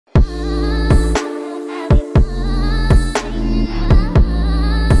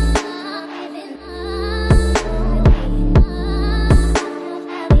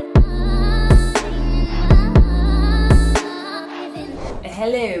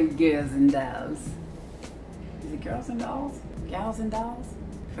Okay, girls and dolls. Is it girls and dolls? Gals and dolls?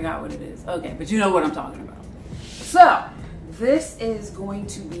 Forgot what it is. Okay, but you know what I'm talking about. So, this is going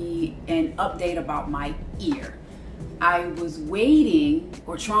to be an update about my ear. I was waiting,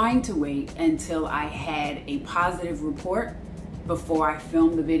 or trying to wait, until I had a positive report before I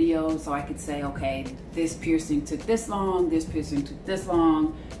filmed the video so I could say, okay, this piercing took this long, this piercing took this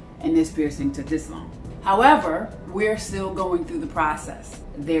long, and this piercing took this long. However, we're still going through the process.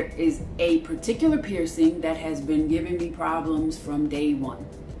 There is a particular piercing that has been giving me problems from day one.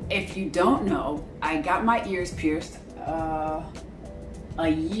 If you don't know, I got my ears pierced a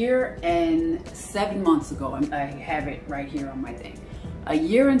year and 7 months ago. I have it right here on my thing. A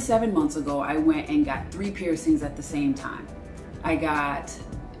year and 7 months ago, I went and got 3 piercings at the same time. I got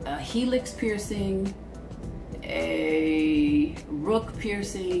a helix piercing, a rook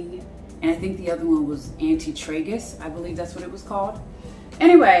piercing, and I think the other one was anti-tragus. I believe that's what it was called.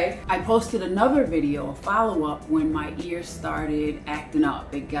 Anyway, I posted another video, a follow-up, when my ear started acting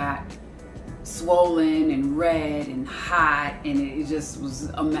up. It got swollen and red and hot, and it just was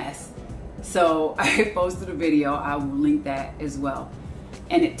a mess. So I posted a video. I will link that as well.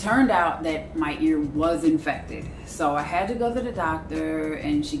 And it turned out that my ear was infected. So I had to go to the doctor,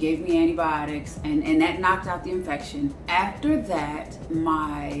 and she gave me antibiotics, and that knocked out the infection. After that,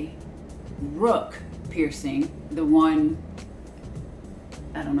 my rook piercing, the one,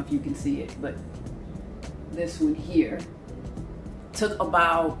 I don't know if you can see it, but this one here, took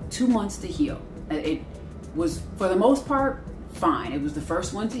about 2 months to heal. It was, for the most part, fine. It was the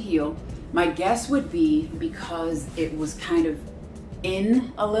first one to heal. My guess would be because it was kind of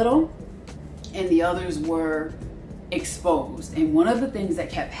in a little and the others were exposed. And one of the things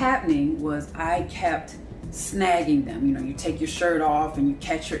that kept happening was I kept snagging them. You know, you take your shirt off and you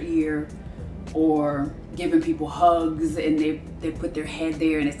catch your ear, or giving people hugs and they put their head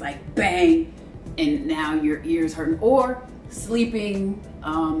there and it's like bang, and now your ear's hurting. Or sleeping,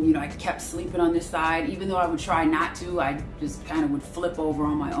 you know, I kept sleeping on this side, even though I would try not to. I just kind of would flip over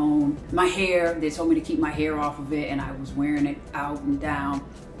on my own. My hair, they told me to keep my hair off of it, and I was wearing it out and down.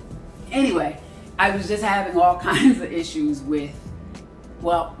 Anyway, I was just having all kinds of issues with,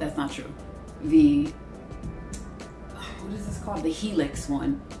 well, that's not true. The, what is this called? The helix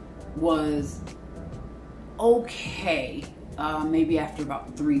one was okay, maybe after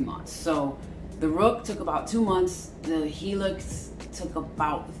about 3 months. So the rook took about 2 months. The helix took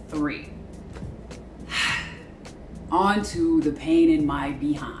about 3. On to the pain in my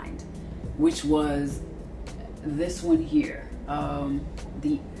behind, which was this one here. I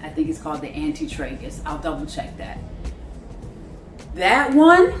think it's called the anti-tragus. I'll double check that. That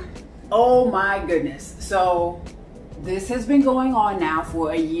one, oh my goodness. So this has been going on now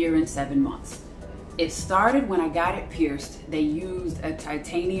for a year and 7 months. It started when I got it pierced. They used a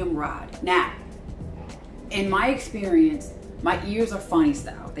titanium rod. Now, in my experience, my ears are funny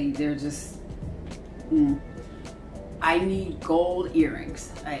style. They're just, I need gold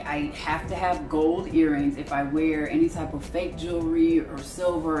earrings. I have to have gold earrings. If I wear any type of fake jewelry or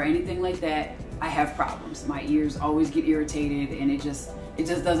silver or anything like that, I have problems. My ears always get irritated, and it just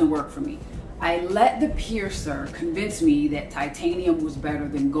doesn't work for me. I let the piercer convince me that titanium was better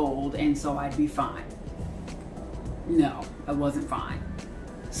than gold, and so I'd be fine. No, I wasn't fine.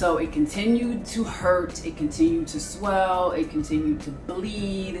 So it continued to hurt, it continued to swell, it continued to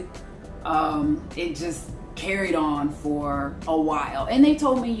bleed. It just carried on for a while. And they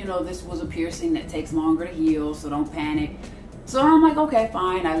told me, you know, this was a piercing that takes longer to heal, so don't panic. So I'm like, okay,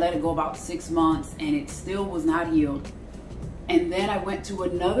 fine. I let it go about 6 months, and it still was not healed. And then I went to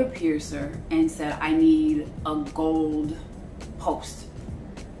another piercer and said, I need a gold post.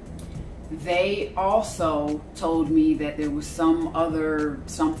 They also told me that there was some other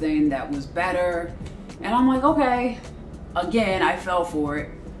something that was better. And I'm like, okay. Again, I fell for it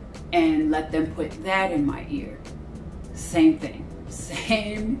and let them put that in my ear. Same thing,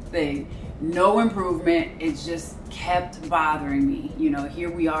 same thing. No improvement. It just kept bothering me. You know, here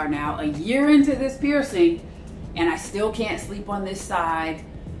we are now, a year into this piercing, and I still can't sleep on this side.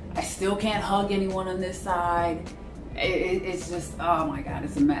 I still can't hug anyone on this side. It's just, oh my God,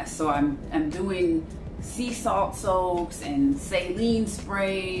 it's a mess. So I'm doing sea salt soaks and saline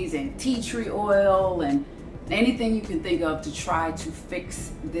sprays and tea tree oil and anything you can think of to try to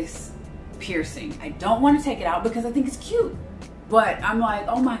fix this piercing. I don't want to take it out because I think it's cute. But I'm like,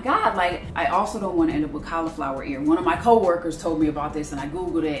 oh my God, like, I also don't want to end up with cauliflower ear. One of my coworkers told me about this, and I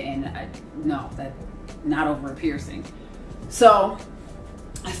Googled it, and no, that's not over a piercing. So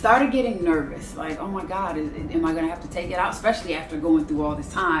I started getting nervous, like, oh my God, am I gonna have to take it out? Especially after going through all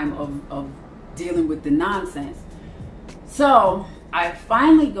this time of dealing with the nonsense. So I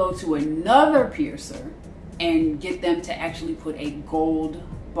finally go to another piercer and get them to actually put a gold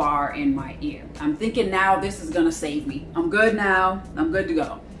bar in my ear. I'm thinking now this is gonna save me. I'm good now, I'm good to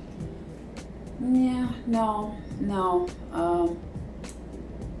go. Yeah, no.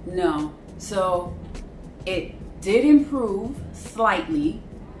 So it did improve slightly,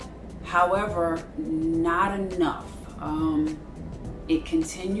 however, not enough. It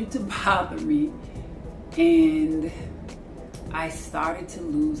continued to bother me, and I started to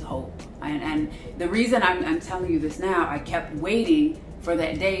lose hope. And the reason I'm telling you this now, I kept waiting for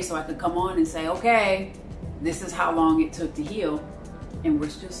that day so I could come on and say, okay, this is how long it took to heal, and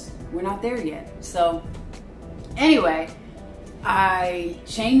we're not there yet. So anyway, I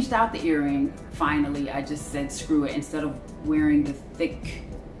changed out the earring finally. I just said screw it. Instead of wearing the thick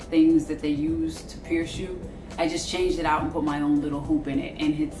things that they use to pierce you, I just changed it out and put my own little hoop in it,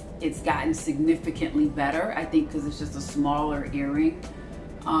 and it's gotten significantly better, I think, because it's just a smaller earring.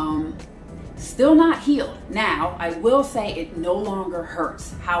 Still not healed. Now, I will say it no longer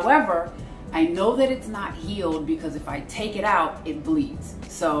hurts. However, I know that it's not healed because if I take it out, it bleeds.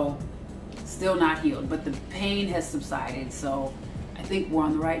 So, still not healed, but the pain has subsided. So, I think we're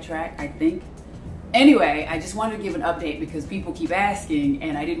on the right track, I think. Anyway, I just wanted to give an update because people keep asking,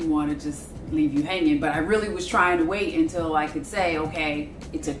 and I didn't want to just leave you hanging, but I really was trying to wait until I could say, okay,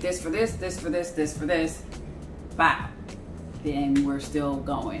 it took this for this, this for this, this for this. Wow. Then we're still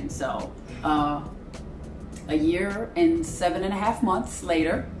going. So, a year and 7.5 months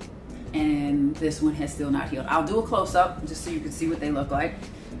later, and this one has still not healed. I'll do a close-up just so you can see what they look like.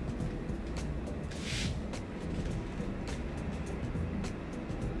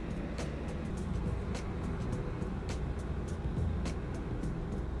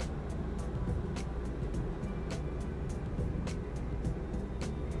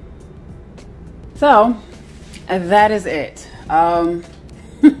 So that is it. I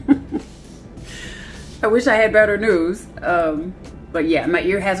wish I had better news, but yeah, my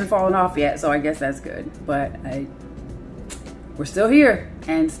ear hasn't fallen off yet, so I guess that's good. But we're still here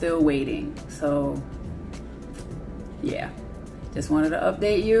and still waiting. So yeah, just wanted to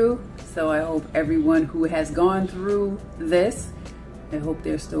update you. So I hope everyone who has gone through this, I hope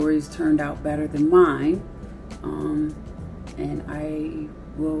their stories turned out better than mine, and I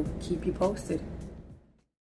will keep you posted.